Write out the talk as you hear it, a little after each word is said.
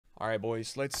All right,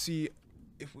 boys. Let's see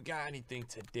if we got anything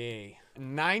today.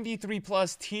 93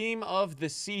 plus team of the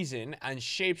season and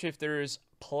Shapeshifters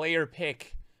player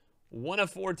pick. 1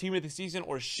 of 4 team of the season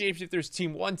or Shapeshifters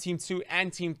team 1, team 2,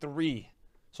 and team 3.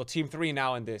 So team 3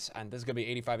 now in this. And this is going to be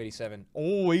 85, 87.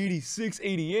 Oh, 86,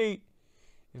 88.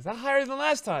 Is that higher than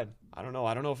last time? I don't know.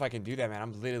 I don't know if I can do that, man.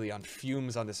 I'm literally on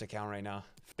fumes on this account right now.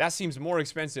 That seems more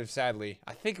expensive, sadly.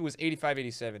 I think it was 85,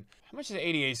 87. How much is the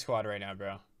 88 squad right now,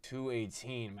 bro?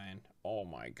 218, man. Oh,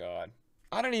 my God.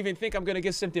 I don't even think I'm going to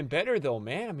get something better, though,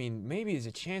 man. I mean, maybe there's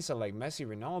a chance of, like, Messi,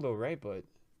 Ronaldo, right? But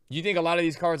you think a lot of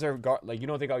these cards are, like, you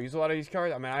don't think I'll use a lot of these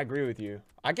cards? I mean, I agree with you.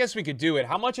 I guess we could do it.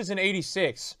 How much is an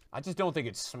 86? I just don't think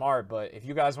it's smart, but if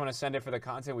you guys want to send it for the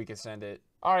content, we can send it.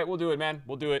 All right, we'll do it, man.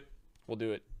 We'll do it. We'll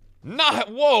do it.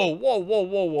 Not,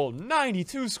 whoa.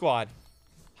 92 squad.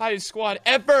 Highest squad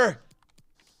ever.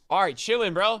 All right,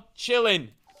 chilling, bro. Chilling.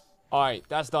 All right,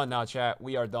 that's done now, chat.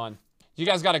 We are done. You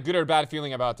guys got a good or bad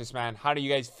feeling about this, man? How do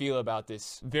you guys feel about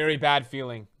this? Very bad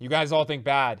feeling. You guys all think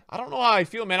bad. I don't know how I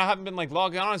feel, man. I haven't been, like,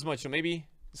 logging on as much, so maybe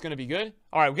it's gonna be good.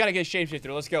 All right, we gotta get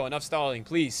Shapeshifter. Let's go. Enough stalling,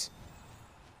 please.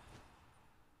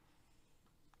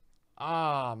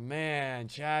 Ah, man,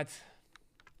 chat.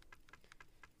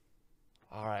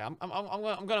 All right,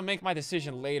 I'm gonna make my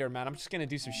decision later, man. I'm just gonna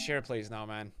do some share plays now,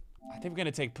 man. I think we're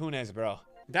gonna take Punez, bro.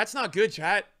 That's not good,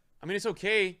 chat. I mean, it's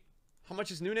okay. How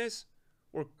much is Nunes?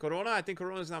 Or Corona? I think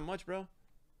Corona's not much, bro.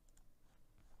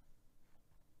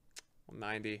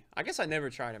 90. I guess I never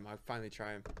tried him. I'll finally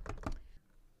try him.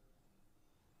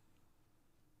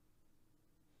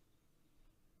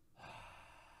 I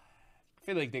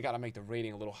feel like they gotta make the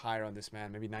rating a little higher on this,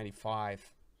 man. Maybe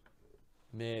 95.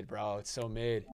 Mid, bro. It's so mid.